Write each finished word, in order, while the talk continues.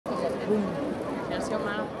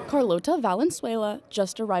Carlota Valenzuela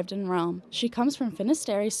just arrived in Rome. She comes from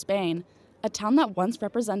Finisterre, Spain, a town that once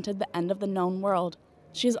represented the end of the known world.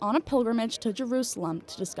 She is on a pilgrimage to Jerusalem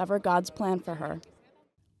to discover God's plan for her.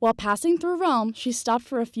 While passing through Rome, she stopped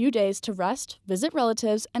for a few days to rest, visit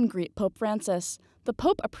relatives, and greet Pope Francis. The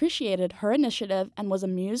Pope appreciated her initiative and was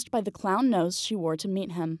amused by the clown nose she wore to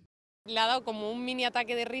meet him. He had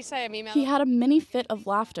a mini fit of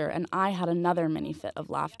laughter, and I had another mini fit of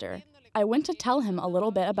laughter. I went to tell him a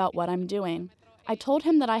little bit about what I'm doing. I told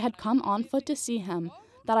him that I had come on foot to see him,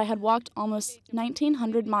 that I had walked almost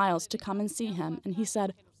 1,900 miles to come and see him, and he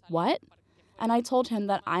said, "What?" And I told him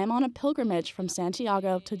that I am on a pilgrimage from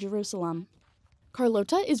Santiago to Jerusalem.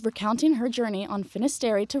 Carlota is recounting her journey on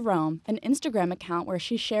Finisterre to Rome, an Instagram account where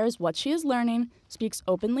she shares what she is learning, speaks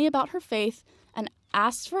openly about her faith, and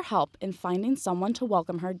asks for help in finding someone to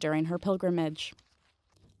welcome her during her pilgrimage.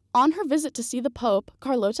 On her visit to see the Pope,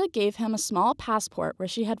 Carlota gave him a small passport where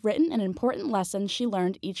she had written an important lesson she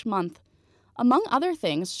learned each month. Among other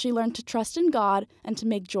things, she learned to trust in God and to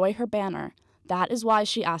make joy her banner. That is why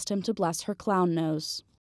she asked him to bless her clown nose.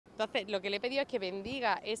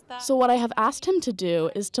 So what I have asked him to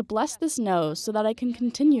do is to bless this nose so that I can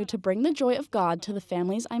continue to bring the joy of God to the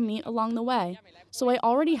families I meet along the way. So I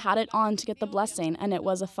already had it on to get the blessing, and it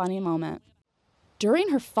was a funny moment. During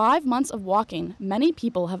her 5 months of walking, many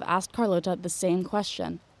people have asked Carlota the same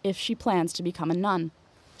question, if she plans to become a nun.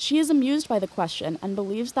 She is amused by the question and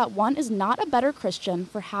believes that one is not a better Christian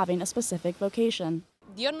for having a specific vocation.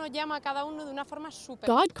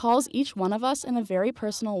 God calls each one of us in a very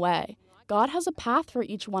personal way. God has a path for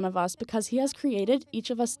each one of us because He has created each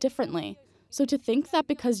of us differently. So to think that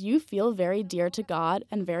because you feel very dear to God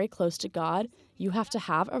and very close to God, you have to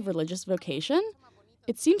have a religious vocation?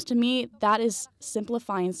 It seems to me that is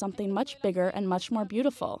simplifying something much bigger and much more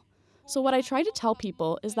beautiful. So what I try to tell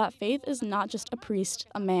people is that faith is not just a priest,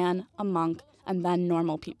 a man, a monk, and then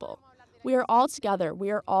normal people. We are all together. We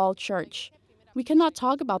are all church. We cannot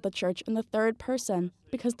talk about the church in the third person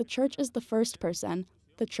because the church is the first person.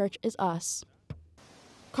 The church is us.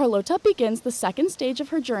 Carlota begins the second stage of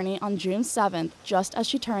her journey on June 7th, just as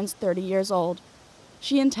she turns 30 years old.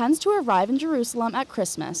 She intends to arrive in Jerusalem at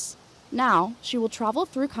Christmas. Now, she will travel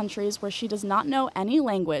through countries where she does not know any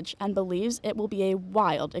language and believes it will be a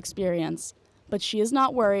wild experience. But she is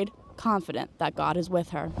not worried, confident that God is with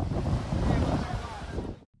her.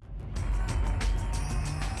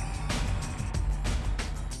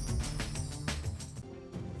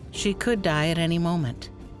 She could die at any moment.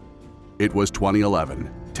 It was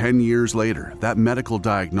 2011. 10 years later, that medical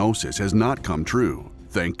diagnosis has not come true,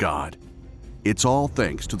 thank God. It's all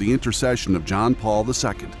thanks to the intercession of John Paul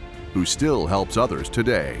II, who still helps others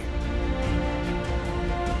today.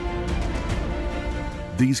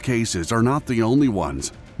 These cases are not the only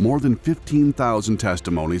ones. More than 15,000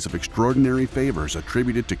 testimonies of extraordinary favors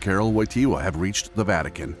attributed to Karol Wojtyła have reached the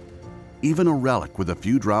Vatican. Even a relic with a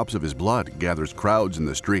few drops of his blood gathers crowds in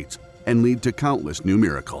the streets and lead to countless new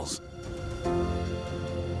miracles.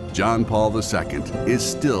 John Paul II is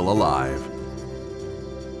still alive.